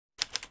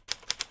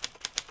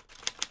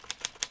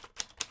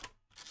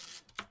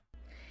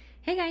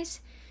Hey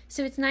guys,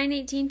 so it's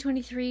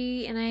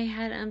 9/18/23 and I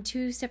had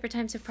two separate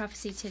times of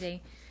prophecy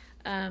today.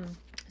 So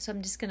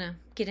I'm just gonna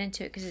get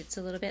into it because it's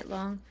a little bit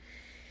long.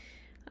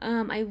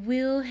 I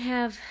will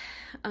have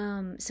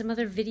some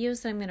other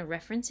videos that I'm gonna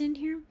reference in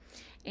here,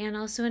 and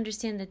also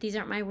understand that these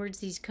aren't my words,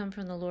 these come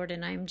from the Lord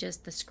and I'm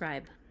just the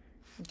scribe.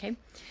 Okay,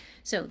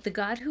 so the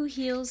God who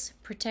heals,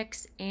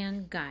 protects,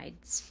 and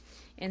guides.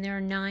 And there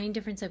are 9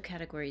 different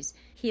subcategories: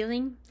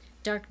 healing,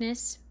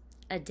 darkness,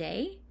 a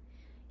day,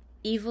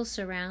 evil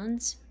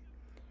surrounds,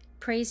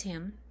 praise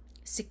him,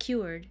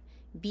 secured,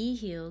 be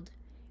healed,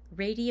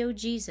 radio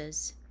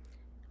Jesus,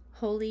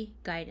 holy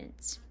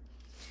guidance.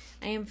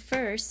 I am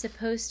first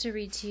supposed to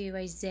read to you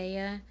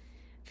Isaiah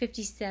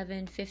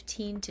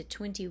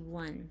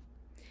 57:15-21.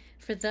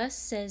 For thus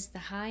says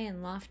the high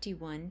and lofty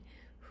one,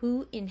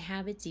 who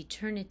inhabits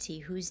eternity,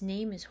 whose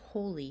name is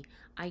holy.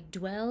 I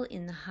dwell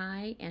in the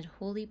high and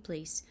holy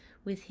place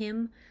with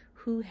him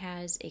who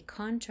has a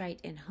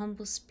contrite and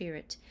humble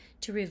spirit,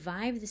 to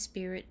revive the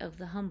spirit of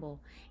the humble,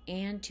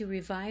 and to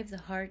revive the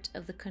heart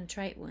of the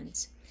contrite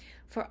ones.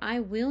 For I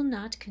will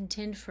not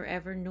contend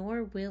forever,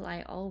 nor will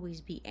I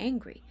always be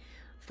angry,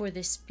 for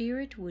the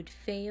spirit would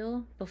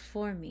fail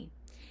before me,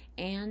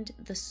 and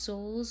the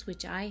souls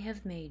which I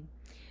have made.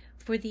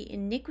 For the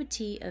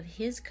iniquity of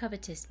his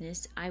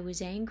covetousness I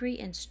was angry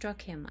and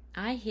struck him.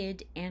 I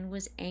hid and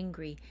was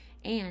angry,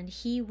 and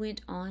he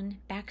went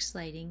on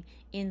backsliding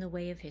in the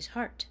way of his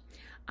heart.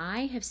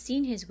 I have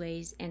seen his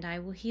ways, and I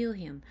will heal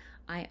him.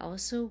 I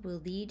also will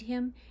lead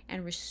him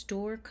and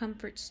restore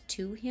comforts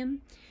to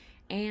him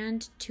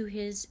and to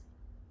his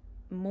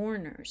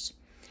mourners.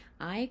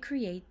 I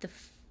create the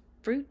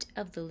fruit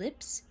of the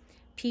lips.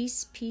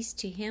 Peace, peace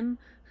to him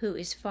who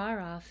is far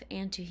off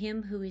and to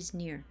him who is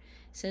near,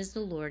 says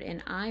the Lord,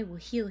 and I will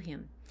heal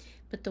him.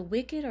 But the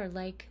wicked are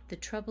like the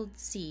troubled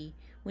sea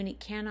when it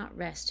cannot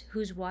rest,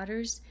 whose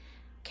waters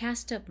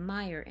cast up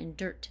mire and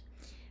dirt.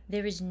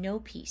 There is no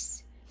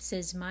peace,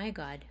 says my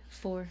God,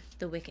 for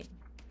the wicked.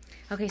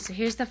 Okay, so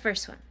here's the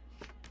first one.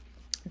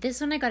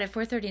 This one I got at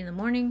 4:30 in the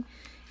morning,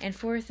 and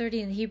 4:30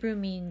 in the Hebrew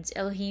means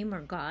Elohim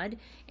or God,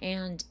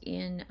 and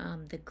in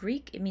the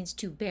Greek it means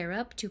to bear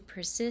up, to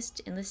persist.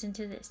 And listen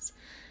to this: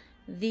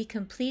 the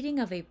completing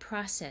of a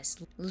process,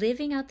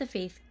 living out the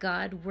faith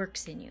God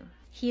works in you.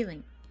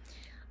 Healing.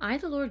 I,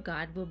 the Lord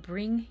God, will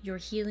bring your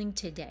healing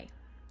today.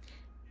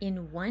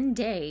 In one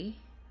day,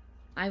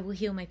 I will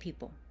heal my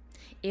people.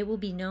 It will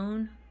be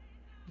known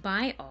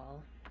by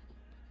all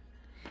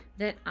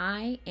that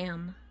I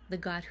am the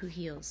God who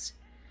heals.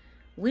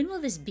 When will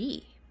this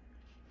be?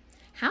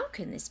 How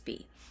can this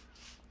be?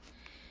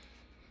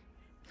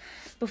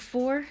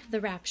 Before the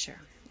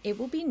rapture, it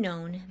will be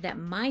known that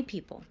my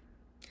people,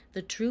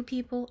 the true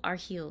people, are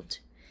healed.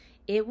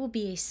 It will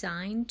be a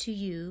sign to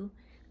you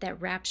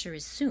that rapture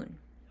is soon.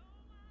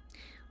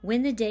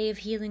 When the day of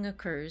healing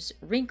occurs,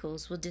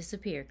 wrinkles will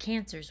disappear,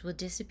 cancers will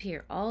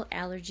disappear, all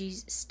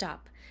allergies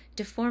stop,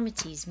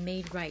 deformities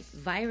made right,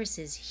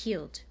 viruses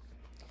healed,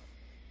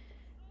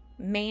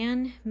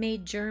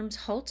 man-made germs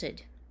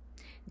halted,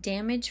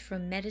 damage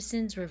from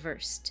medicines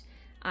reversed,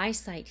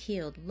 eyesight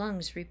healed,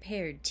 lungs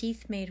repaired,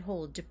 teeth made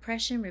whole,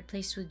 depression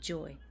replaced with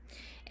joy.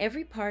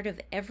 Every part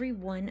of every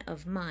one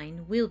of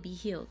mine will be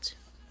healed.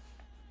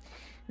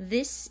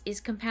 This is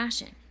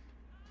compassion.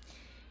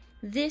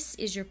 This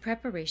is your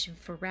preparation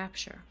for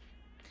rapture.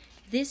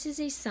 This is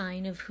a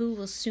sign of who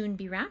will soon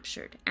be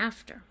raptured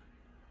after.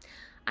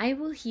 I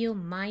will heal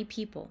my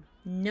people.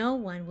 No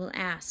one will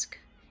ask.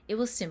 It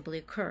will simply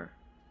occur.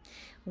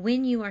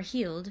 When you are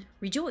healed,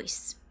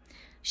 rejoice.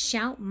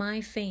 Shout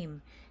my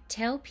fame.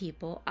 Tell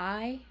people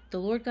I, the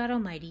Lord God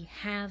Almighty,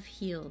 have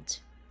healed.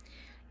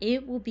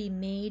 It will be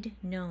made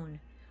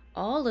known.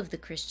 All of the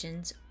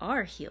Christians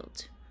are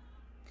healed.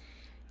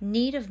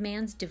 Need of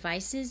man's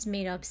devices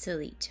made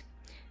obsolete.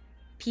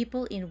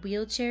 People in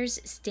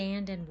wheelchairs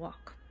stand and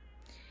walk.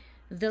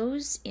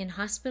 Those in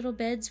hospital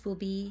beds will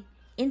be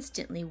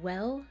instantly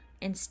well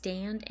and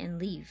stand and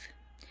leave.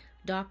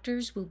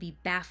 Doctors will be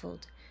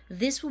baffled.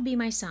 This will be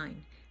my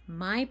sign,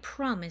 my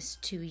promise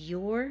to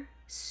your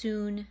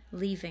soon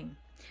leaving.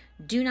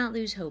 Do not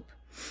lose hope.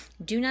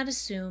 Do not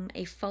assume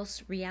a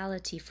false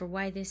reality for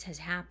why this has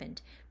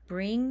happened.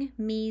 Bring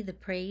me the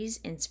praise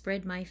and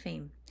spread my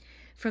fame.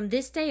 From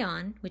this day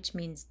on, which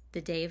means the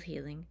day of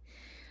healing,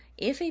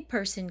 if a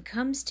person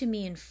comes to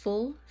me in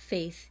full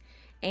faith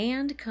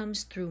and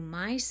comes through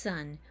my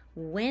Son,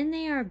 when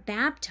they are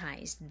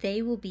baptized,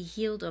 they will be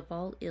healed of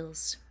all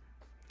ills.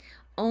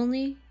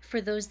 Only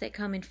for those that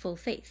come in full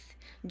faith.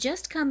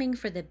 Just coming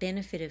for the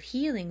benefit of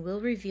healing will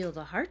reveal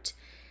the heart.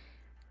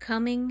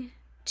 Coming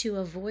to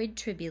avoid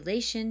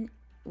tribulation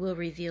will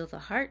reveal the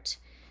heart.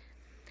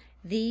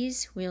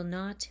 These will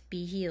not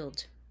be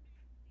healed.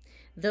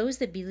 Those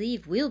that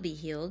believe will be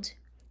healed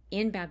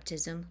in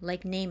baptism,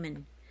 like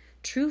Naaman.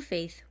 True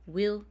faith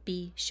will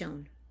be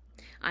shown.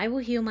 I will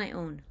heal my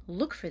own.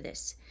 Look for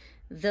this.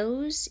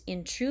 Those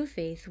in true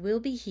faith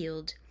will be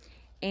healed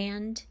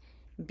and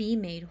be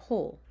made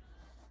whole.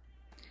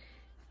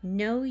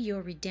 Know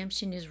your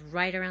redemption is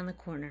right around the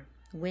corner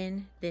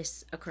when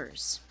this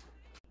occurs.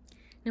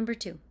 Number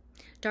 2,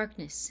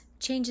 darkness,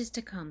 changes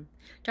to come.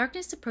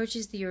 Darkness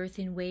approaches the earth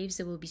in waves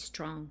that will be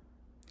strong.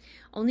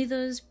 Only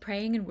those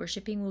praying and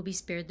worshiping will be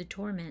spared the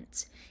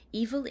torments.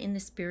 Evil in the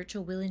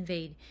spiritual will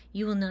invade.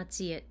 You will not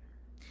see it.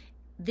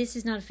 This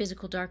is not a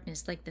physical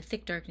darkness like the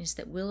thick darkness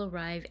that will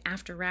arrive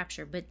after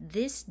rapture, but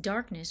this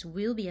darkness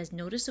will be as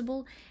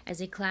noticeable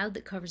as a cloud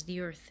that covers the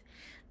earth.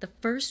 The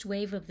first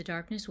wave of the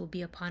darkness will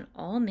be upon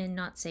all men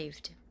not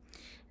saved.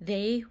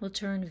 They will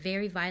turn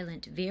very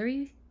violent,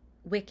 very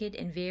wicked,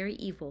 and very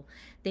evil.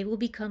 They will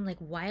become like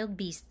wild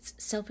beasts,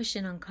 selfish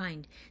and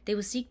unkind. They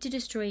will seek to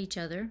destroy each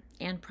other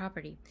and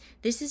property.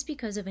 This is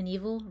because of an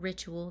evil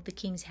ritual the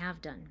kings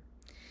have done.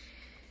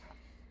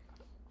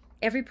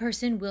 Every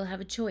person will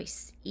have a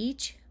choice.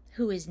 Each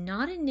who is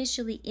not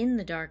initially in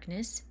the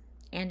darkness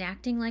and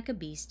acting like a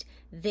beast,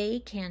 they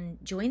can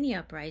join the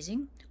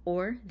uprising,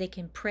 or they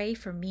can pray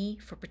for me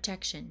for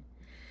protection.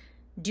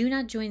 Do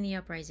not join the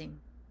uprising.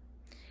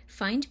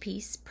 Find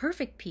peace,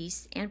 perfect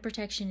peace, and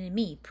protection in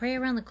me. Pray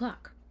around the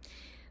clock.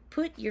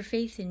 Put your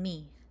faith in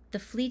me. The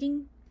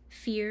fleeting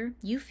fear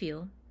you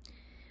feel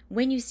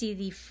when you see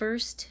the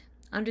first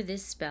under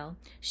this spell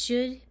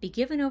should be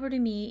given over to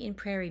me in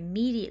prayer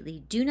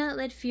immediately. Do not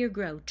let fear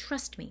grow.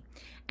 Trust me.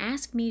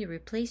 Ask me to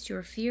replace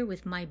your fear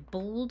with my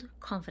bold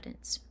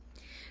confidence.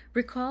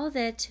 Recall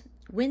that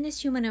when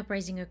this human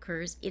uprising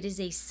occurs, it is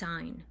a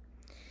sign.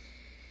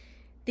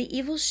 The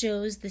evil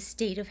shows the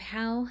state of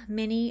how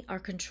many are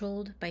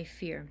controlled by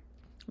fear.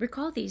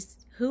 Recall these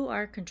who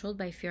are controlled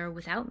by fear are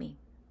without me.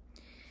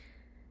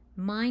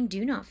 Mine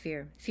do not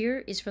fear. Fear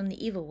is from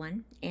the evil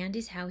one and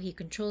is how he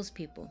controls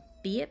people.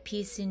 Be at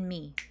peace in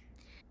me.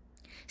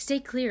 Stay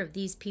clear of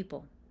these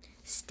people.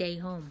 Stay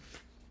home.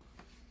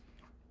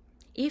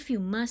 If you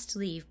must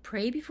leave,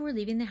 pray before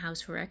leaving the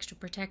house for extra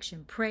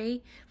protection.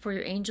 Pray for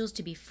your angels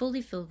to be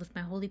fully filled with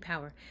my holy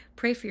power.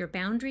 Pray for your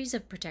boundaries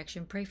of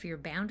protection. Pray for your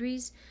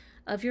boundaries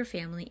of your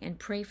family, and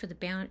pray for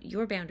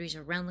your boundaries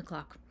around the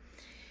clock.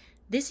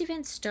 This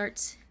event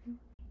starts.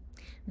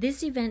 The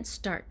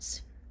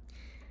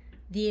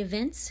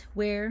events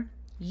where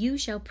you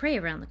shall pray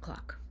around the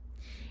clock.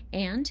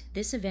 And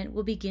this event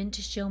will begin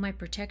to show my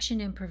protection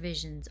and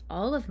provisions,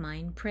 all of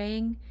mine,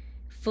 praying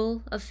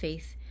full of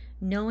faith,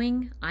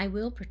 knowing I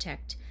will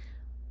protect,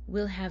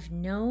 will have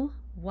no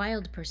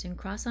wild person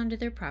cross onto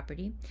their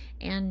property,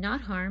 and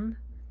not harm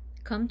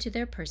come to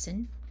their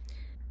person.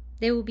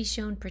 They will be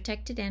shown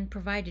protected and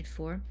provided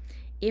for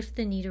if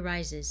the need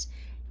arises,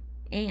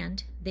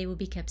 and they will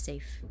be kept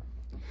safe.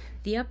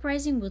 The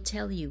uprising will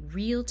tell you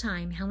real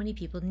time how many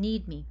people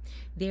need me.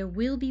 There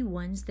will be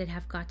ones that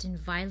have gotten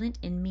violent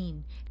and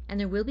mean, and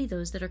there will be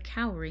those that are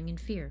cowering in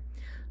fear,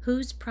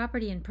 whose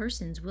property and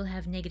persons will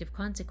have negative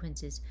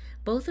consequences.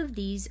 Both of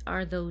these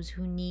are those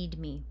who need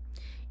me.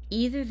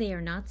 Either they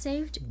are not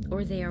saved,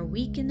 or they are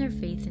weak in their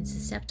faith and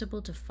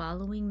susceptible to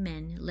following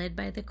men led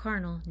by the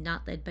carnal,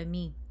 not led by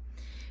me.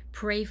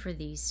 Pray for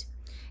these.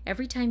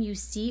 Every time you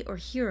see or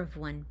hear of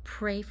one,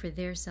 pray for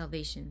their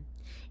salvation.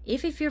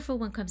 If a fearful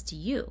one comes to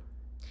you,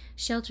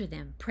 shelter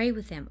them, pray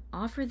with them,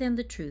 offer them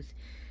the truth,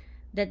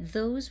 that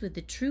those with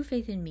the true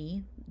faith in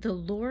me, the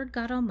Lord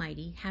God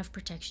Almighty, have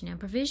protection and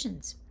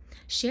provisions.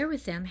 Share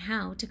with them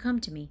how to come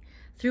to me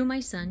through my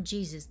Son,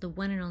 Jesus, the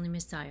one and only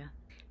Messiah.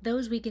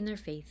 Those weak in their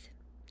faith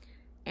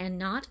and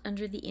not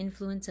under the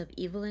influence of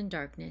evil and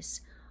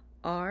darkness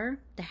are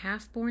the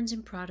half-borns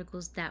and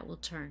prodigals that will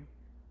turn.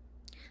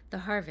 The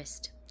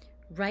harvest,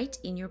 right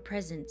in your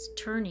presence,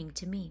 turning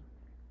to me.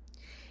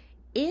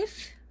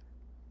 If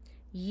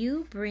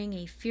you bring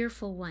a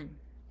fearful one,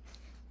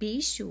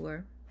 be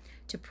sure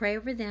to pray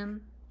over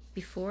them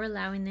before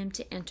allowing them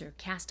to enter,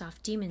 cast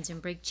off demons,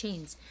 and break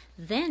chains.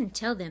 Then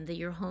tell them that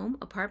your home,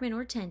 apartment,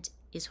 or tent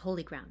is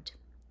holy ground.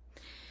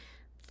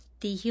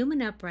 The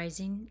human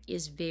uprising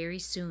is very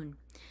soon,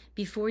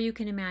 before you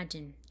can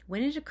imagine.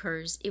 When it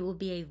occurs, it will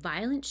be a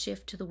violent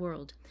shift to the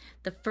world,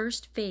 the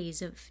first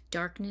phase of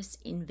darkness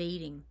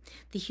invading.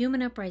 The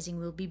human uprising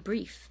will be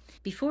brief.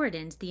 Before it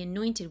ends, the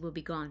anointed will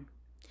be gone.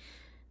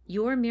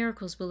 Your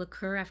miracles will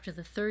occur after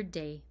the third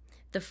day.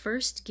 The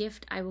first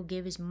gift I will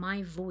give is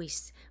my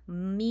voice,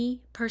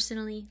 me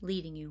personally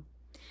leading you.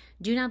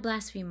 Do not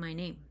blaspheme my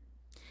name.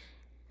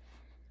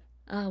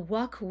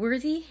 Walk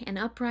worthy and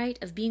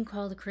upright of being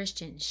called a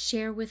Christian.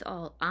 Share with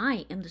all.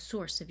 I am the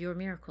source of your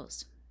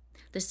miracles.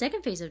 The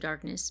second phase of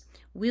darkness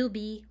will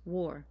be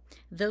war.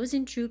 Those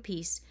in true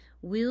peace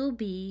will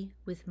be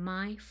with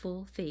my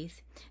full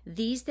faith.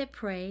 These that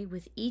pray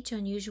with each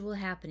unusual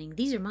happening,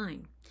 these are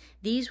mine.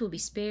 These will be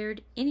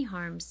spared any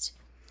harms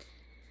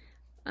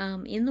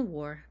in the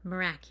war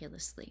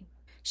miraculously.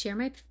 Share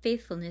my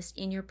faithfulness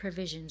in your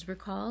provisions.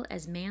 Recall,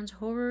 as man's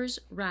horrors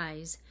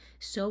rise,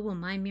 so will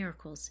my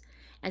miracles.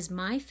 As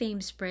my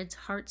fame spreads,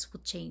 hearts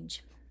will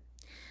change.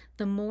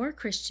 The more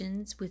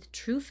Christians with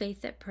true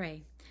faith that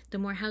pray, the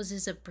more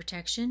houses of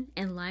protection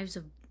and lives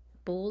of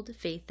bold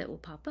faith that will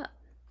pop up.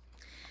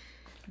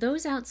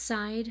 Those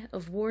outside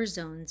of war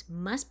zones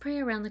must pray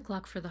around the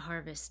clock for the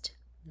harvest.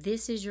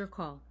 This is your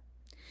call.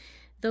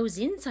 Those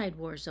inside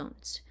war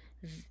zones,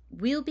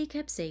 will be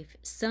kept safe.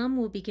 Some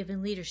will be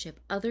given leadership,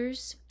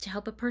 others to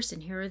help a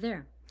person here or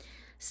there.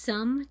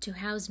 Some to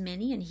house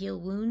many and heal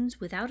wounds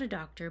without a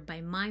doctor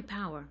by my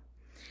power.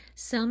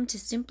 Some to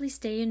simply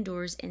stay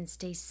indoors and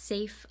stay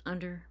safe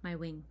under my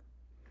wing.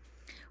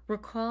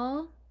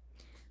 Recall,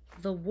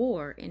 the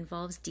war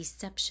involves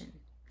deception.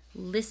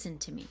 Listen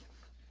to me.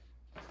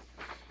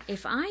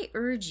 If I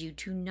urge you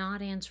to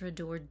not answer a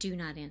door, do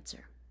not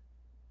answer.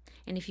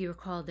 And if you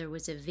recall, there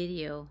was a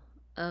video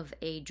of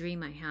a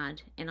dream I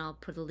had, and I'll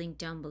put a link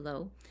down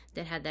below,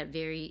 that had that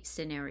very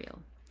scenario.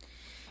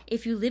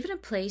 If you live in a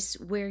place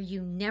where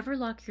you never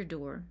lock your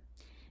door,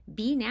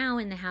 be now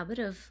in the habit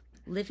of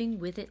living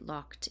with it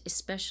locked,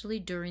 especially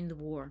during the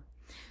war.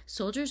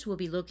 Soldiers will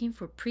be looking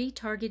for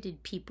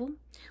pre-targeted people,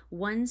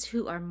 ones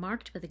who are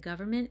marked by the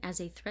government as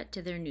a threat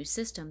to their new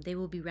system. They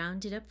will be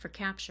rounded up for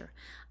capture.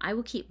 I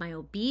will keep my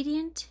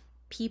obedient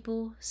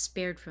people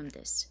spared from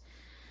this.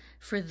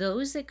 For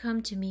those that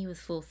come to me with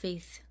full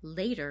faith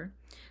later,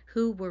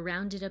 who were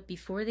rounded up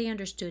before they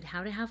understood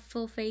how to have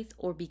full faith,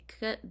 or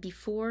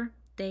before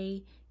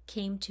they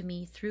came to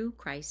me through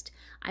Christ,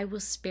 I will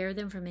spare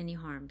them from any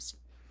harms.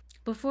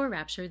 Before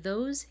rapture,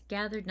 those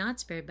gathered not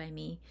spared by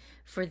me,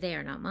 for they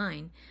are not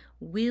mine,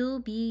 will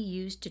be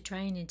used to try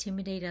and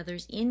intimidate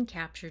others in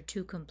capture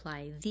to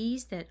comply.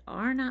 These that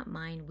are not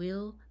mine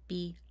will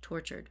be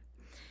tortured.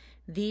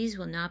 These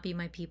will not be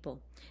my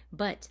people,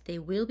 but they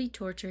will be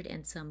tortured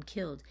and some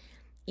killed,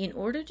 in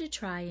order to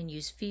try and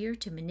use fear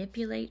to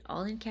manipulate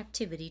all in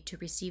captivity to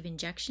receive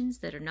injections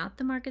that are not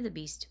the mark of the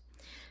beast,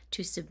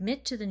 to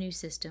submit to the new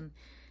system,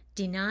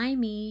 deny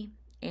me,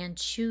 and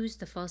choose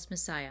the false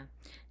Messiah.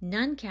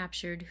 None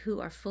captured who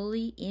are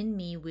fully in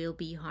me will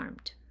be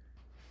harmed.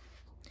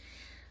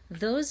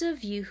 Those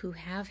of you who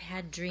have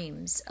had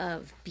dreams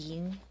of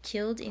being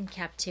killed in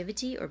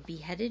captivity or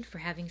beheaded for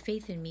having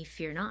faith in me,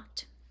 fear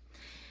not.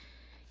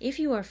 If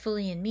you are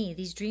fully in me,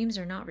 these dreams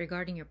are not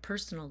regarding your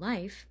personal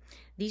life.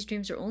 These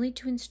dreams are only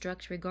to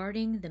instruct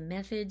regarding the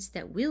methods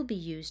that will be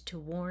used to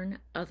warn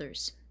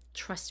others.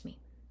 Trust me.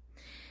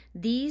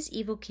 These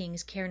evil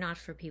kings care not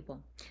for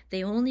people.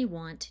 They only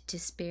want to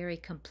spare a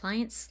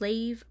compliant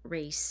slave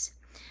race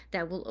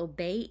that will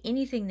obey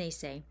anything they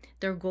say.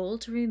 Their goal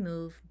to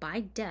remove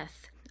by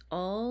death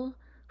all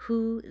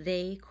who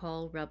they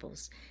call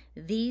rebels.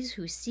 These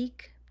who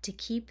seek to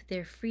keep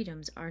their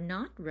freedoms are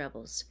not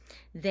rebels.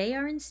 They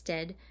are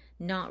instead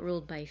not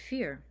ruled by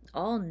fear.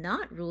 All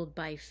not ruled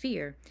by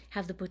fear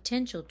have the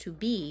potential to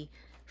be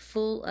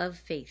full of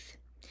faith,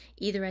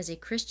 either as a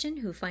Christian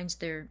who finds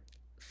their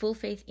full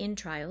faith in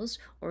trials,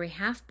 or a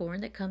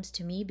half-born that comes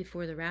to me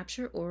before the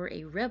rapture, or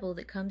a rebel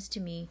that comes to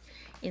me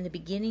in the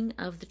beginning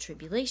of the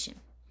tribulation.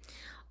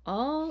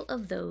 All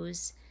of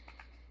those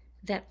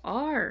that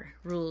are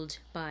ruled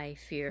by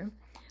fear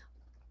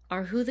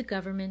are who the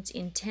governments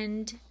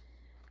intend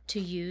to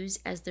use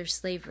as their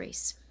slave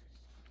race.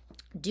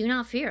 Do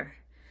not fear.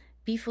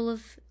 Be full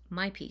of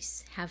my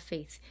peace. Have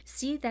faith.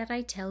 See that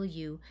I tell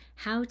you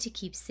how to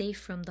keep safe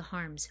from the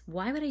harms.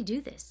 Why would I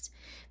do this?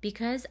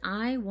 Because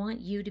I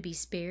want you to be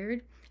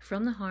spared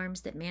from the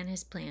harms that man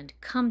has planned.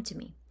 Come to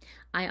me.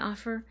 I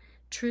offer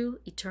true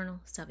eternal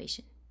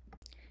salvation.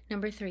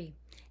 Number 3,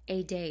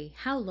 a day.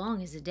 How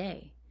long is a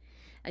day?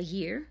 A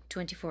year,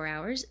 24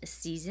 hours, a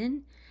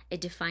season, a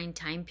defined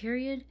time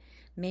period,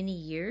 many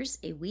years,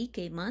 a week,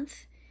 a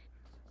month.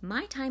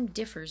 My time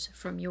differs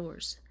from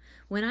yours.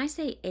 When I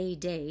say a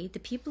day, the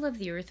people of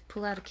the earth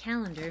pull out a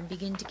calendar and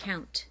begin to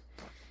count.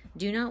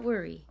 Do not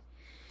worry.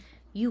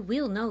 You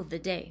will know the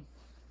day.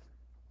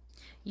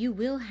 You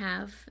will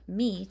have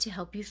me to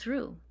help you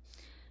through.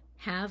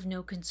 Have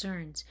no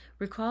concerns.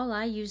 Recall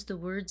I use the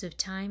words of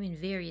time in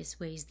various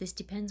ways. This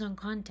depends on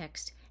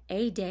context.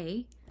 A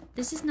day.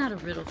 This is not a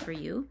riddle for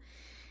you.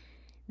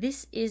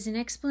 This is an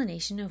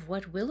explanation of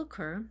what will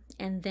occur,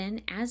 and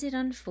then as it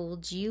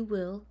unfolds, you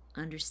will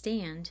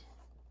understand.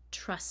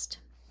 Trust.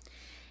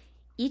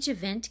 Each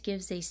event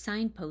gives a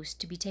signpost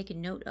to be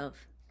taken note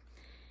of.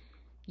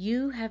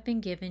 You have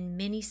been given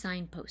many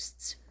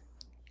signposts.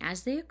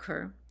 As they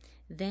occur,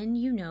 then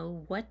you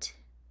know what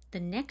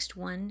the next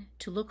one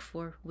to look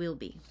for will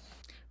be.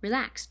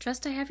 Relax,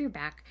 trust I have your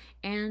back,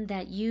 and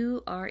that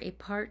you are a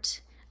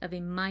part of a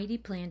mighty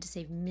plan to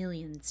save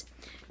millions.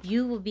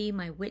 You will be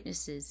my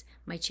witnesses,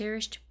 my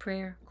cherished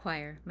prayer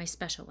choir, my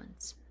special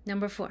ones.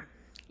 Number 4,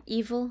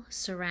 evil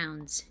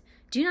surrounds.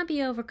 Do not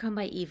be overcome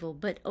by evil,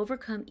 but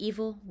overcome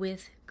evil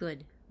with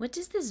good. What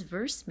does this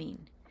verse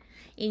mean?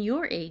 In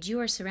your age, you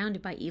are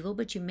surrounded by evil,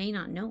 but you may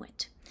not know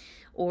it,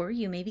 or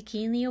you may be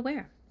keenly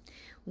aware.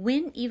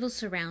 When evil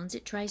surrounds,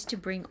 it tries to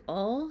bring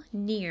all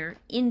near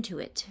into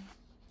it.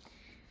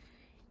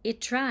 It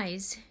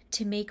tries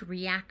to make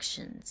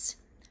reactions.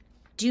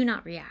 Do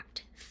not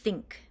react.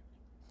 Think.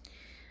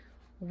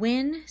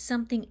 When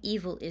something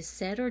evil is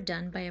said or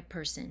done by a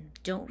person,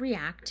 don't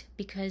react,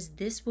 because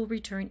this will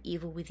return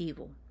evil with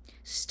evil.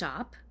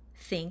 Stop,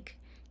 think,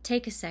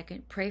 take a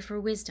second, pray for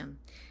wisdom,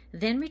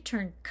 then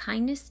return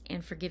kindness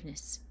and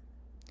forgiveness.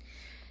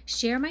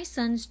 Share my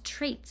son's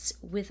traits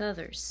with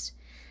others.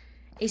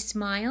 A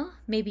smile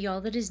may be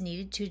all that is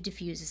needed to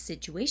diffuse a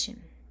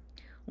situation.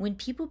 When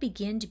people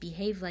begin to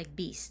behave like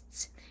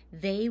beasts,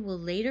 they will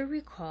later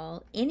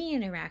recall any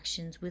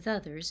interactions with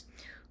others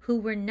who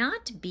were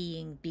not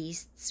being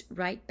beasts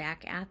right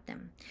back at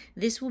them.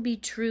 This will be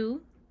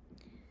true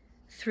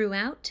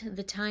throughout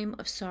the time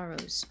of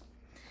sorrows.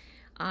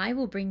 I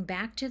will bring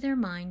back to their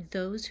mind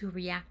those who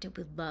reacted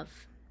with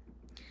love.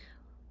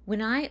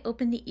 When I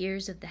open the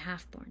ears of the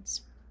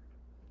half-borns.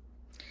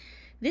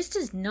 This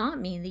does not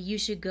mean that you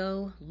should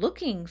go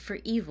looking for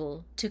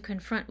evil to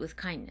confront with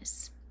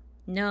kindness.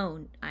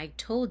 No, I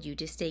told you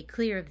to stay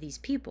clear of these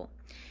people.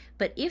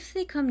 But if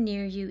they come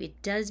near you,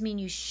 it does mean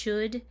you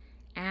should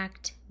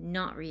act,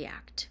 not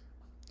react.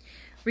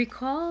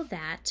 Recall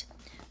that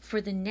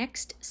for the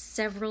next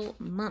several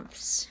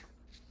months,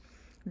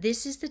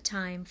 this is the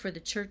time for the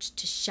church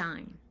to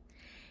shine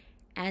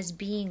as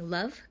being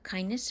love,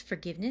 kindness,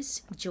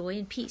 forgiveness, joy,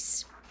 and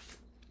peace.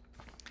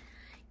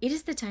 It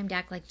is the time to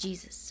act like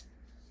Jesus.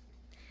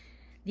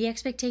 The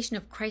expectation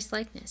of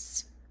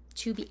Christ-likeness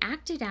to be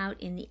acted out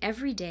in the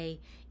everyday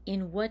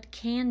in what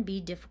can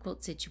be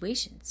difficult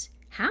situations.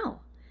 How?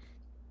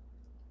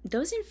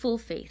 Those in full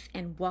faith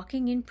and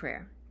walking in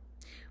prayer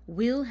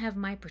will have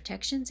my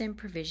protections and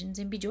provisions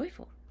and be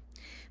joyful.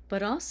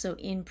 But also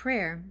in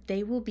prayer,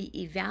 they will be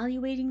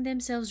evaluating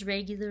themselves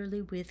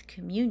regularly with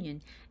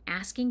communion,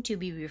 asking to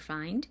be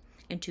refined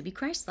and to be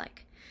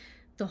Christ-like.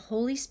 The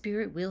Holy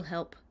Spirit will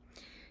help,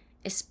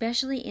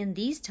 especially in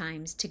these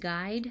times, to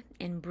guide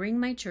and bring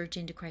my church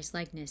into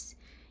Christ-likeness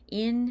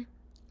in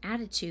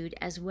attitude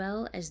as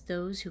well as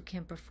those who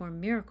can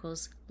perform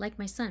miracles like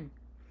my son.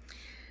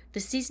 The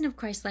season of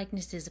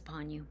Christ-likeness is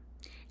upon you.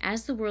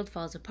 As the world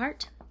falls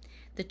apart,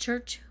 the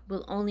church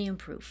will only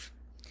improve.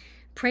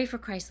 Pray for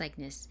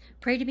Christ-likeness.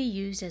 Pray to be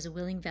used as a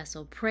willing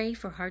vessel. Pray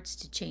for hearts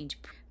to change.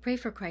 Pray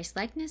for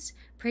Christ-likeness.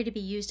 Pray to be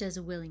used as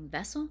a willing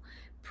vessel.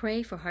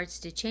 Pray for hearts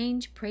to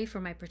change. Pray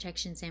for my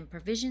protections and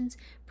provisions.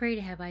 Pray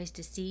to have eyes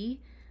to see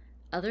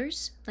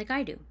others like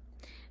I do.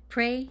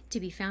 Pray to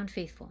be found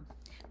faithful.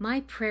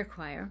 My prayer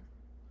choir,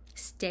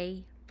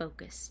 stay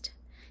focused.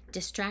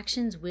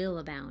 Distractions will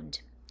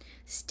abound.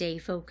 Stay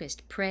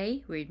focused.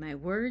 Pray, read my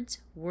words,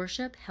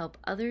 worship, help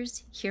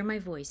others, hear my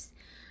voice.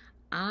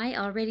 I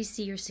already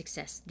see your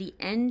success. The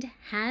end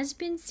has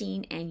been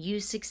seen and you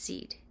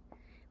succeed.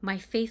 My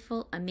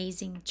faithful,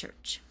 amazing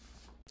church.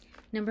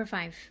 Number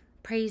 5,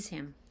 praise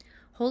him.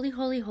 Holy,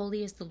 holy,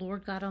 holy is the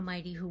Lord God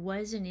Almighty, who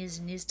was and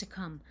is to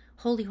come.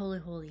 Holy, holy,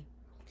 holy.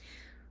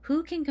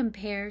 Who can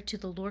compare to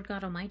the Lord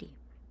God Almighty?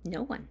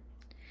 No one.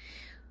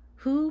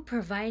 Who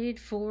provided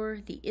for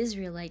the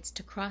Israelites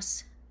to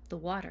cross the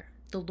water?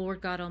 The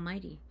Lord God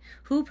Almighty.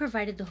 Who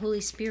provided the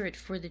Holy Spirit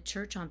for the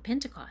church on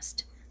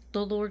Pentecost?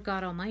 The Lord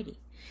God Almighty.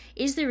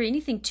 Is there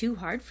anything too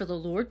hard for the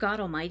Lord God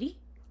Almighty?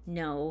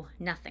 No,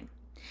 nothing.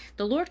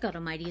 The Lord God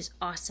Almighty is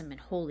awesome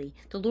and holy.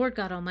 The Lord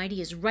God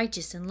Almighty is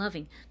righteous and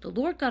loving. The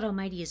Lord God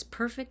Almighty is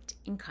perfect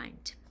and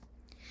kind.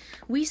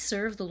 We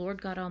serve the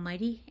Lord God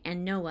Almighty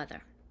and no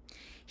other.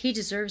 He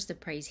deserves the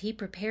praise. He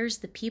prepares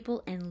the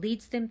people and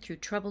leads them through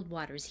troubled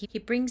waters. He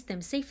brings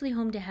them safely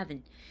home to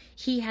heaven.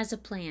 He has a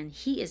plan.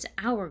 He is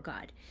our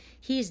God.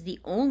 He is the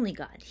only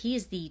God. He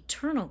is the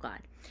eternal God.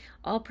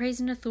 All praise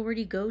and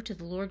authority go to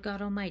the Lord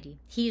God Almighty.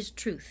 He is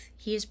truth.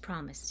 He is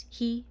promise.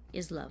 He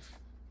is love.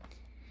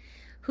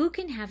 Who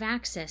can have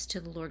access to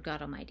the Lord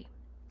God Almighty?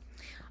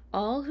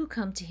 All who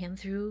come to him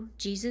through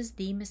Jesus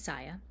the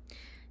Messiah.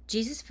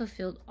 Jesus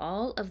fulfilled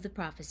all of the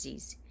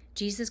prophecies.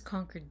 Jesus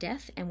conquered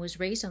death and was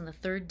raised on the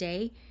third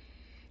day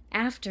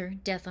after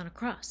death on a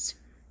cross.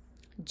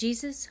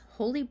 Jesus'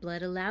 holy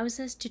blood allows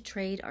us to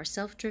trade our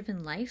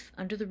self-driven life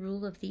under the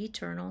rule of the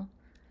eternal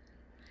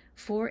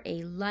for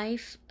a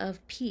life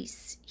of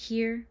peace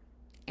here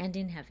and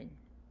in heaven.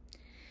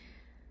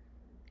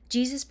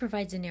 Jesus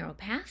provides a narrow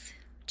path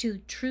to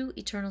true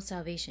eternal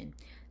salvation.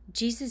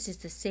 Jesus is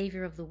the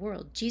Savior of the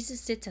world. Jesus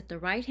sits at the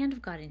right hand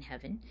of God in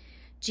heaven.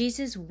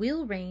 Jesus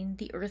will reign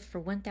the earth for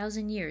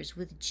 1,000 years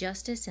with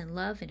justice and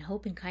love and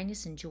hope and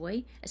kindness and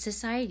joy, a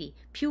society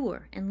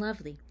pure and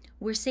lovely,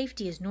 where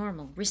safety is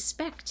normal,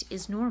 respect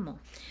is normal,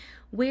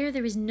 where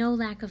there is no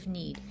lack of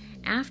need.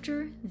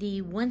 After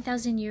the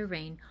 1,000-year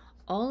reign,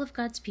 all of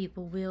God's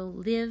people will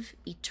live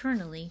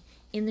eternally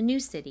in the new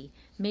city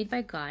made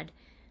by God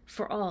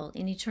for all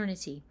in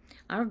eternity.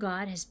 Our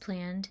God has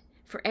planned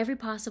for every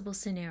possible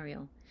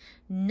scenario.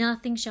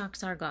 Nothing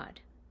shocks our God.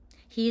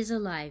 He is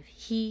alive.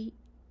 He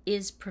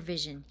is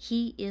provision.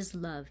 He is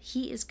love.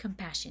 He is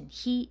compassion.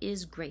 He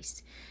is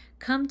grace.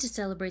 Come to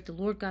celebrate the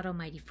Lord God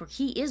Almighty, for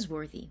he is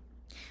worthy.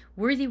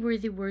 Worthy,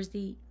 worthy,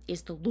 worthy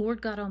is the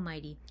Lord God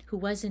Almighty, who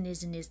was and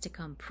is to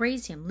come.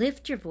 Praise him.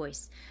 Lift your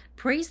voice.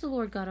 Praise the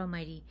Lord God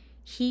Almighty.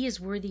 He is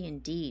worthy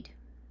indeed.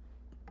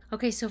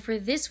 Okay, so for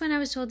this one, I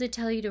was told to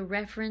tell you to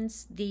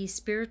reference the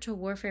spiritual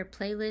warfare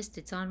playlist.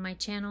 It's on my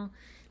channel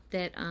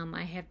that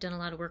I have done a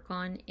lot of work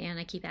on, and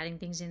I keep adding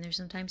things in there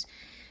sometimes.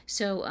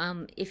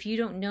 So if you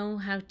don't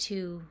know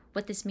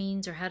what this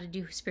means or how to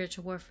do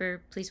spiritual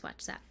warfare, please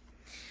watch that.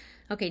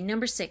 Okay,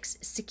 number 6,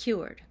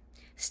 secured.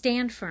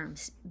 Stand firm.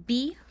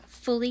 Be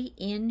fully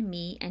in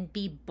me and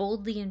be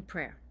boldly in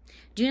prayer.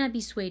 Do not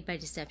be swayed by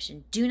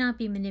deception. Do not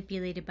be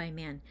manipulated by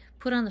man.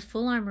 Put on the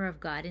full armor of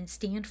God and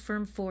stand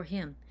firm for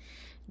him.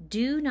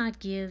 Do not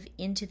give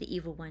in to the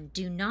evil one.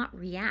 Do not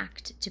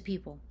react to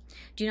people.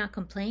 Do not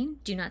complain.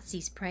 Do not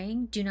cease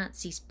praying. Do not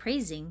cease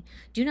praising.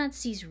 Do not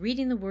cease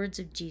reading the words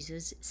of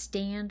Jesus.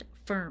 Stand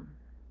firm.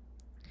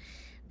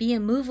 Be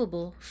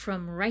immovable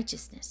from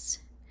righteousness.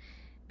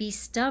 Be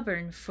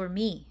stubborn for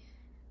me.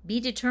 Be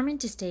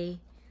determined to stay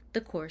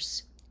the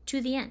course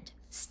to the end.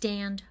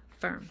 Stand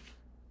firm.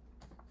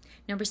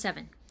 Number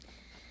 7.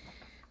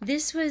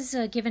 This was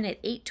given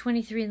at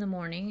 8:23 in the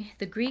morning.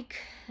 The Greek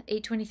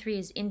 8:23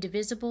 is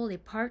indivisible, a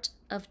part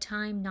of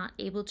time not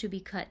able to be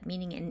cut,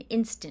 meaning an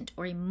instant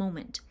or a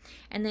moment.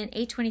 And then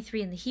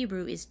 8:23 in the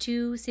Hebrew is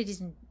 2 cities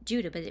in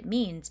Judah, but it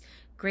means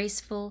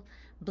graceful,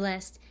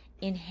 blessed,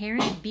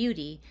 inherent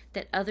beauty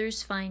that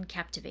others find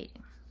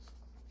captivating.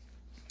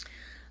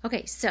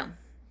 Okay, so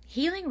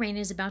healing rain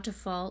is about to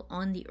fall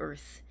on the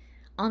earth,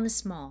 on the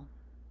small.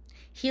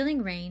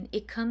 Healing rain,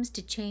 it comes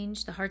to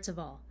change the hearts of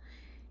all.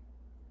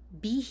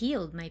 Be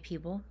healed, my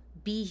people.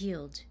 Be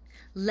healed.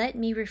 Let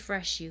me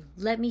refresh you.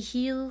 Let me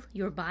heal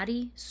your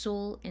body,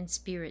 soul, and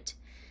spirit.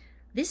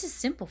 This is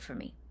simple for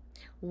me.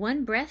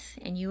 One breath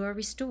and you are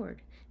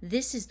restored.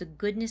 This is the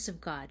goodness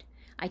of God.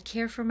 I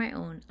care for my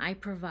own. I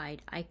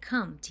provide. I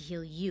come to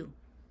heal you.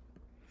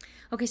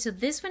 Okay, so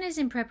this one is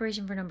in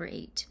preparation for number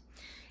 8.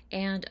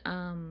 And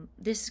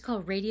this is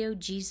called Radio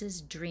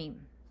Jesus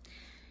Dream.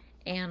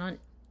 And on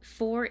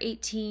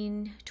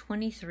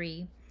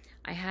 4/18/23,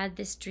 I had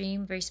this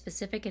dream, very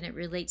specific, and it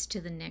relates to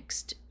the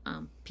next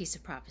piece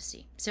of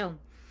prophecy. So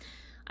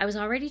I was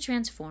already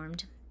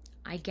transformed.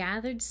 I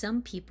gathered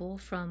some people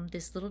from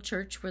this little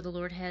church where the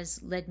Lord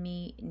has led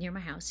me near my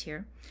house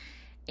here,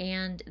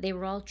 and they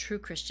were all true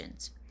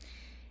Christians.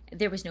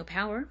 There was no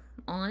power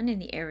on in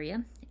the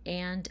area,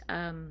 and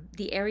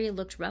the area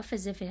looked rough,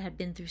 as if it had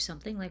been through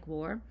something like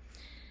war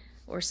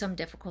or some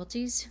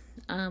difficulties.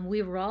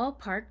 We were all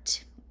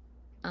parked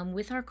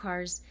with our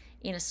cars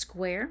in a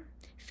square,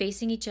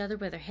 facing each other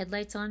with our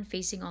headlights on,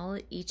 facing all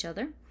each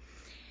other.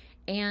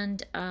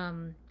 And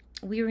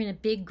we were in a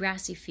big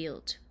grassy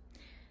field.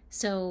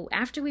 So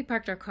after we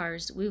parked our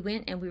cars, we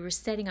went and we were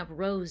setting up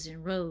rows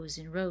and rows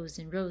and rows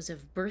and rows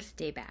of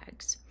birthday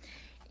bags.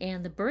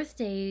 And the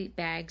birthday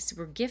bags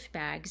were gift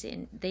bags,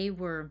 and they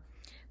were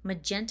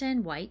magenta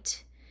and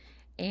white.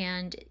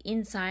 And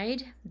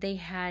inside they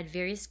had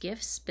various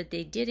gifts, but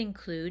they did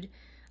include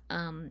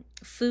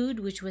food,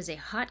 which was a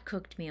hot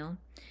cooked meal,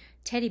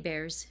 teddy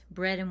bears,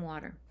 bread, and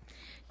water.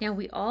 Now,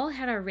 we all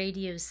had our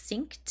radios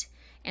synced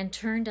and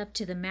turned up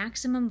to the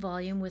maximum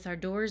volume with our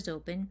doors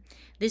open.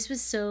 This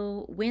was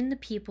so when the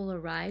people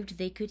arrived,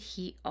 they could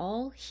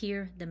all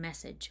hear the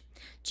message.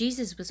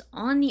 Jesus was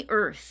on the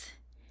earth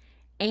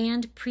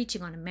and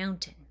preaching on a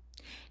mountain.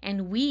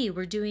 And we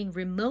were doing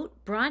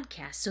remote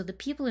broadcasts so the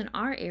people in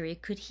our area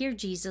could hear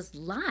Jesus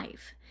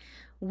live.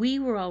 We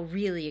were all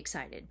really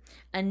excited.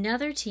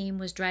 Another team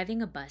was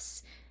driving a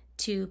bus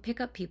to pick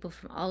up people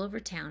from all over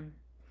town,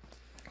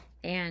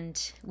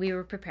 and we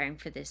were preparing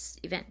for this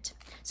event.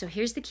 So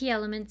here's the key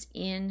elements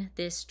in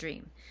this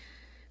dream.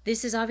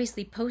 This is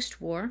obviously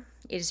post-war.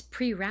 It is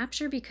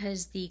pre-rapture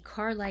because the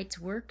car lights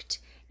worked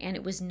and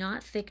it was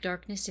not thick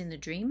darkness in the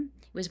dream.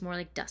 It was more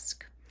like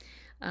dusk.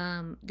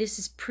 This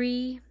is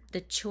pre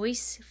the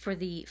choice for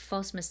the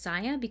false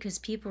Messiah because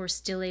people were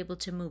still able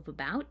to move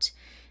about.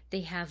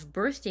 They have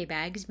birthday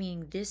bags,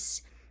 meaning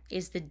this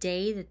is the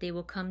day that they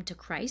will come to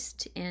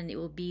Christ and it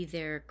will be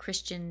their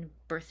Christian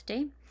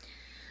birthday.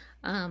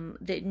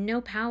 That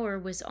no power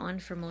was on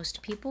for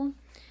most people.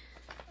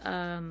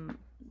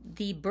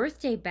 The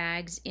birthday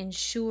bags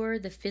ensure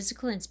the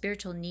physical and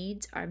spiritual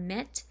needs are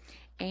met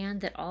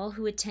and that all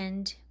who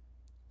attend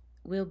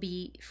will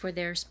be for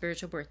their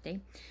spiritual birthday.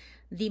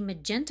 The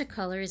magenta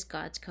color is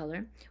God's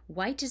color.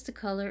 White is the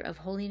color of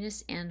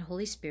holiness and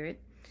Holy Spirit.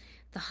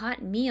 The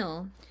hot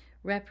meal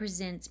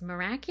represents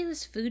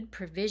miraculous food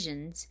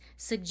provisions,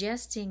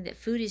 suggesting that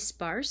food is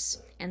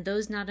sparse and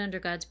those not under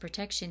God's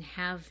protection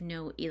have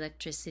no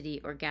electricity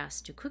or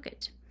gas to cook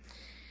it.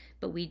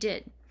 But we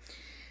did.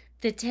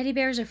 The teddy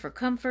bears are for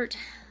comfort.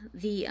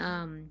 The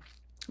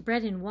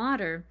bread and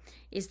water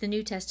is the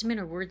New Testament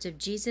or words of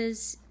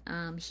Jesus,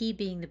 he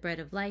being the bread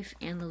of life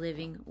and the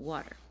living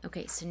water.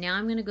 Okay, so now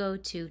I'm going to go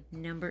to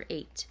number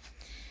 8.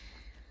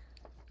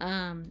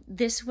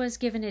 This was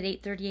given at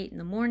 8:38 in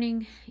the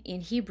morning.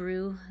 In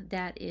Hebrew,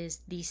 that is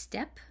the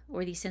step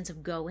or the sense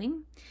of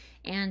going.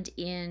 And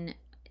in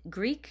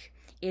Greek,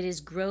 it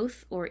is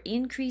growth or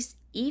increase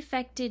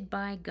effected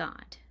by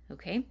God.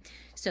 Okay,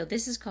 so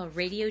this is called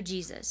Radio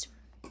Jesus.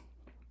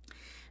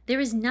 There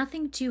is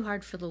nothing too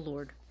hard for the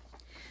Lord.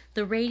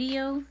 The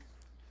radio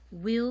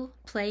will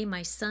play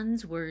my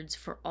son's words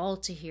for all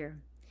to hear.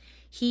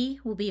 He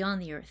will be on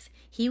the earth.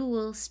 He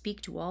will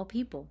speak to all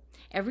people.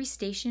 Every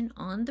station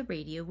on the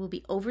radio will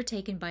be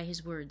overtaken by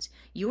his words.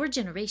 Your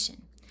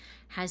generation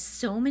has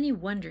so many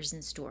wonders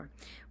in store.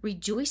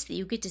 Rejoice that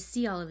you get to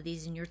see all of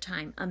these in your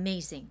time.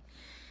 Amazing.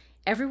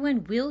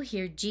 Everyone will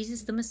hear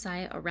Jesus the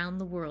Messiah around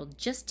the world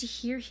just to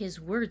hear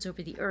his words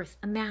over the earth.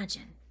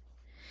 Imagine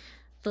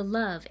the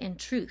love and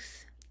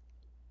truth,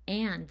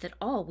 and that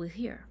all will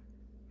hear.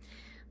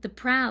 The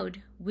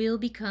proud will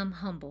become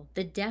humble.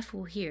 The deaf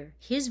will hear.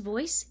 His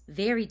voice,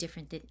 very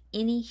different than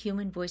any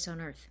human voice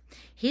on earth.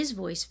 His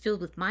voice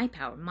filled with my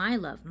power, my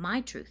love,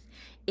 my truth.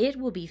 It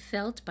will be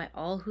felt by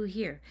all who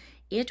hear.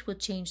 It will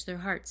change their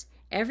hearts.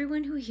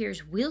 Everyone who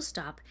hears will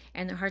stop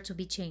and their hearts will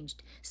be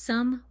changed.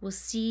 Some will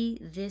see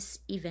this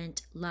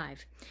event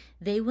live.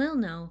 They will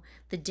know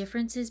the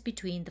differences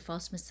between the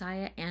false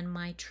Messiah and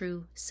my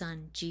true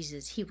Son,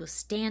 Jesus. He will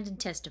stand and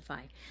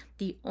testify.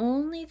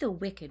 Only the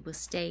wicked will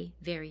stay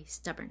very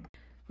stubborn.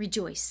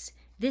 Rejoice.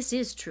 This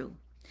is true.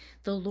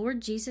 The Lord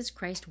Jesus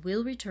Christ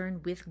will return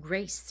with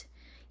grace.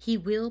 He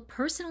will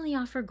personally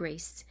offer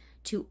grace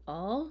to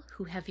all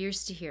who have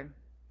ears to hear.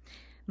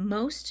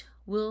 Most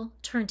will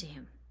turn to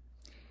him.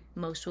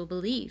 Most will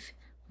believe.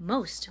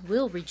 Most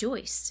will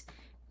rejoice.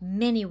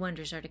 Many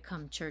wonders are to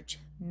come, church.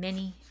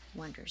 Many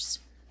wonders.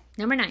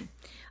 Number 9.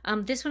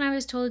 This one I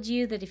was told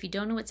you that if you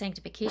don't know what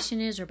sanctification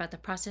is or about the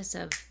process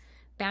of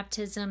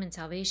baptism and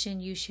salvation,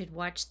 you should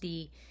watch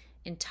the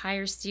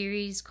entire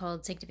series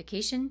called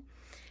Sanctification.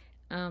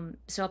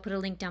 So I'll put a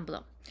link down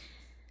below.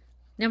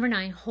 Number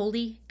 9,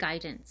 holy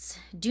guidance.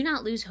 Do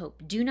not lose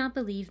hope. Do not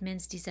believe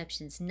men's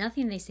deceptions.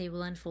 Nothing they say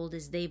will unfold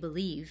as they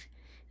believe.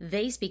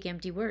 They speak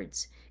empty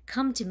words.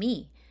 Come to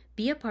me.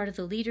 Be a part of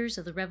the leaders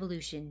of the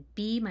revolution.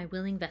 Be my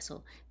willing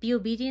vessel. Be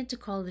obedient to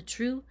call the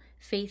true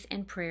faith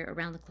and prayer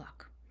around the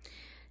clock.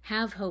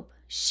 Have hope.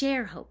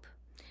 Share hope.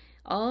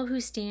 All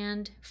who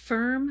stand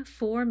firm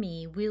for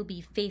me will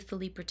be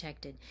faithfully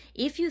protected.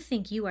 If you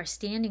think you are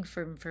standing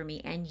firm for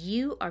me and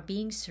you are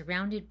being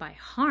surrounded by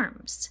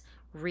harms,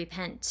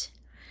 repent.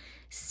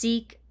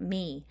 Seek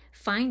me.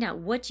 Find out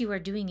what you are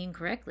doing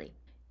incorrectly.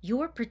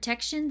 Your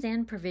protections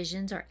and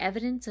provisions are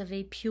evidence of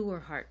a pure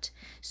heart.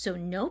 So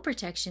no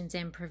protections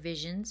and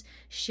provisions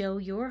show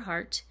your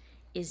heart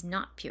is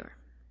not pure.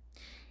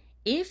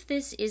 If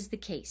this is the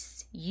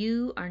case,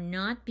 you are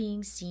not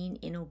being seen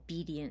in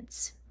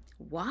obedience.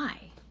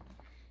 Why?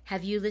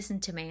 Have you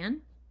listened to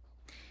man?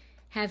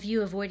 Have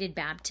you avoided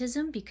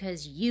baptism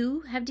because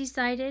you have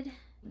decided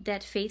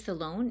that faith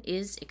alone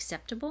is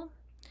acceptable?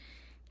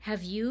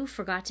 Have you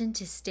forgotten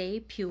to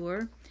stay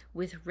pure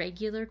with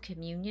regular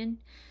communion?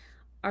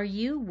 Are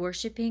you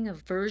worshiping a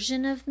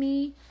version of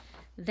me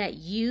that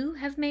you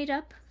have made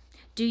up?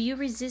 Do you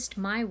resist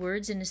my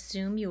words and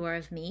assume you are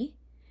of me?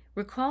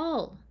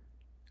 Recall,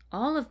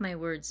 all of my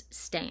words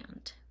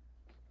stand.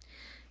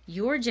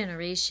 Your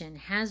generation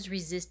has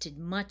resisted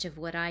much of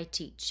what I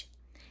teach.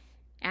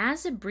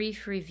 As a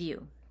brief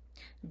review,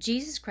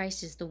 Jesus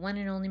Christ is the one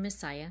and only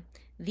Messiah.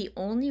 The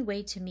only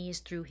way to me is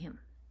through him.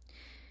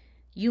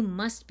 You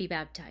must be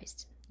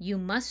baptized. You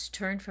must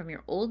turn from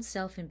your old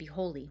self and be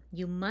holy.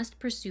 You must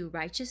pursue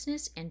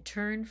righteousness and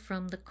turn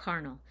from the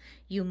carnal.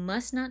 You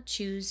must not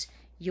choose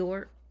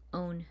your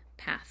own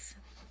path.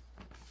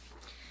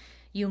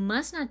 You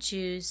must not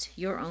choose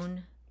your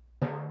own.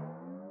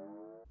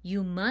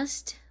 You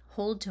must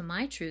hold to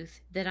my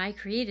truth that I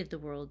created the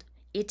world.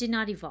 It did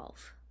not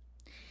evolve.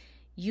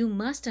 You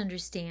must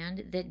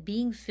understand that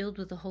being filled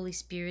with the Holy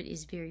Spirit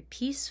is very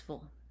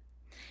peaceful.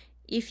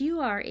 If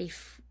you are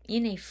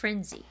in a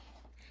frenzy,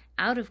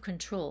 out of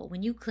control,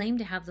 when you claim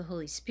to have the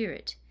Holy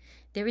Spirit,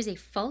 there is a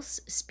false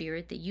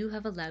spirit that you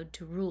have allowed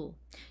to rule.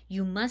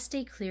 You must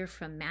stay clear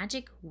from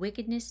magic,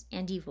 wickedness,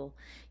 and evil.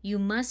 You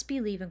must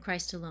believe in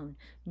Christ alone.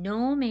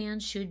 No man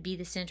should be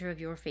the center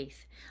of your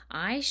faith.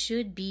 I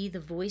should be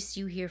the voice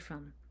you hear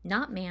from,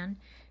 not man,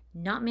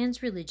 not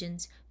man's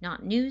religions,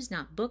 not news,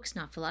 not books,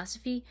 not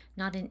philosophy,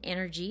 not an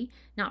energy,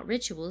 not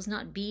rituals,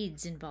 not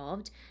beads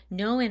involved,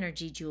 no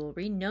energy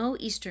jewelry, no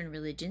Eastern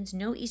religions,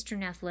 no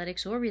Eastern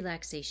athletics or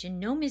relaxation,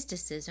 no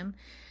mysticism,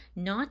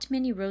 not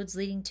many roads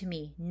leading to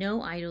me,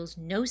 no idols,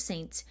 no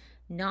saints,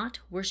 not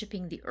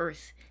worshiping the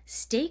earth.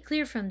 Stay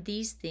clear from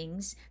these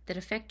things that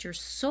affect your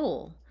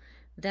soul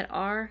that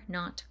are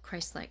not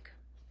Christ-like.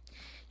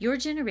 Your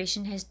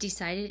generation has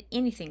decided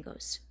anything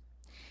goes.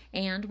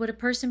 And what a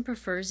person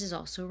prefers is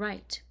also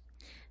right.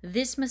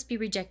 This must be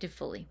rejected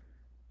fully.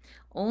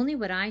 Only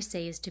what I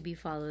say is to be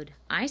followed.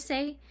 I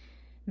say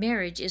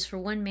marriage is for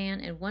one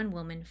man and one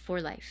woman for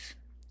life.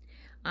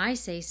 I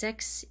say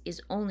sex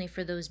is only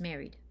for those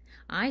married.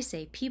 I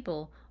say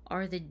people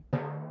are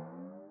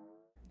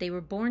they were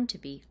born to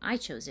be. I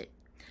chose it.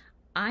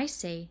 I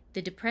say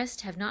the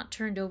depressed have not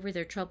turned over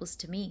their troubles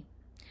to me.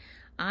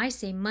 I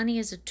say money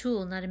is a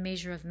tool, not a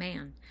measure of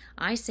man.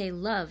 I say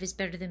love is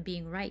better than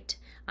being right.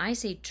 I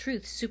say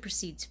truth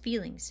supersedes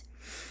feelings.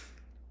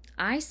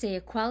 I say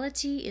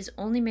equality is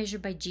only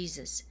measured by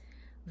Jesus.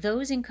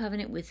 Those in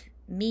covenant with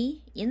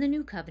me in the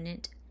new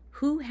covenant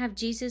who have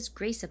Jesus'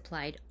 grace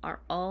applied are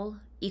all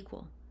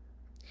equal.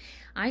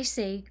 I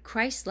say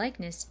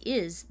Christ-likeness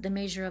is the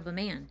measure of a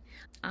man.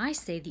 I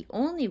say the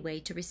only way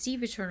to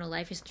receive eternal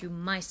life is through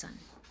my Son.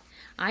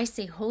 I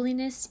say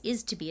holiness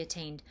is to be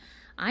attained.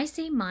 I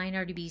say mine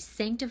are to be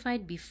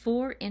sanctified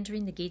before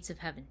entering the gates of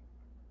heaven.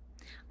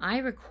 I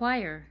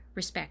require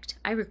respect.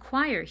 I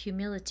require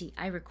humility.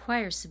 I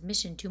require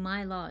submission to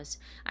my laws.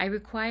 I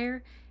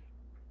require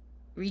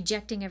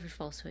rejecting every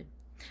falsehood.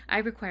 I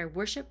require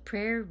worship,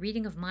 prayer,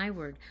 reading of my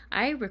word.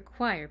 I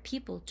require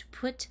people to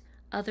put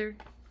other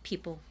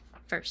people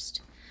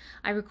first.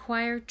 I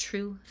require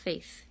true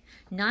faith.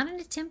 Not an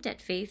attempt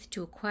at faith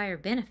to acquire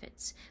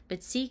benefits,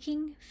 but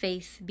seeking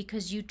faith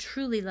because you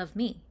truly love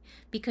me,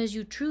 because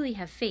you truly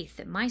have faith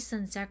that my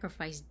son's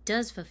sacrifice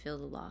does fulfill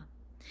the law.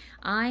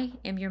 I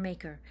am your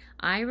maker.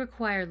 I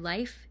require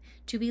life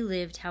to be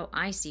lived how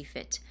I see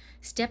fit.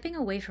 Stepping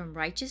away from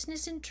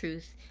righteousness and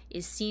truth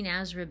is seen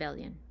as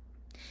rebellion.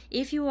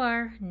 If you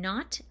are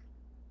not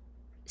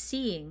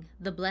seeing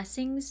the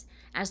blessings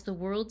as the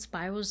world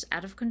spirals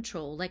out of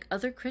control like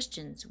other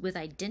Christians with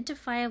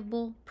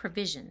identifiable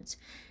provisions,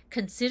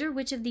 consider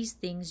which of these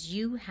things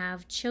you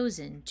have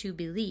chosen to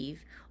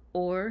believe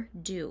or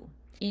do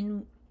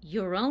in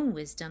your own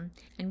wisdom,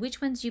 and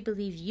which ones you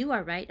believe you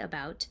are right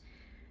about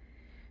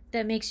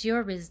that makes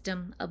your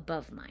wisdom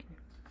above mine.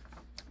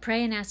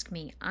 Pray and ask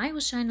me. I will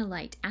shine a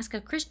light. Ask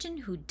a Christian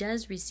who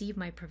does receive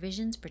my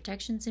provisions,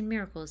 protections, and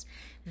miracles.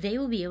 They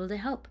will be able to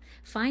help.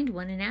 Find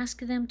one and ask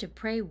them to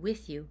pray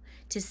with you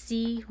to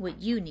see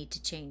what you need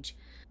to change.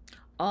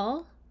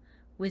 All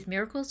with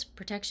miracles,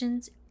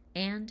 protections,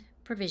 and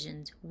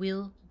provisions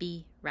will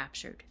be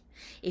raptured.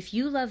 If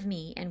you love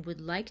me and would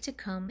like to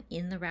come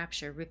in the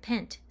rapture,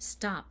 repent,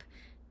 stop,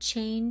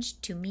 change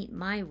to meet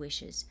my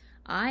wishes.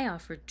 I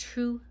offer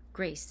true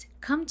grace.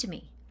 Come to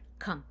me.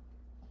 Come.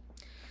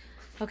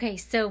 Okay,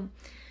 so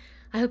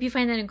I hope you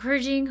find that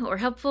encouraging or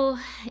helpful,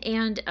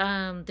 and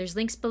there's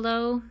links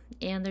below,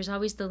 and there's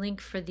always the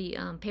link for the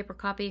paper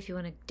copy if you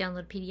want to download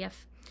a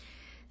PDF.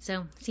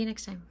 So see you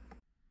next time.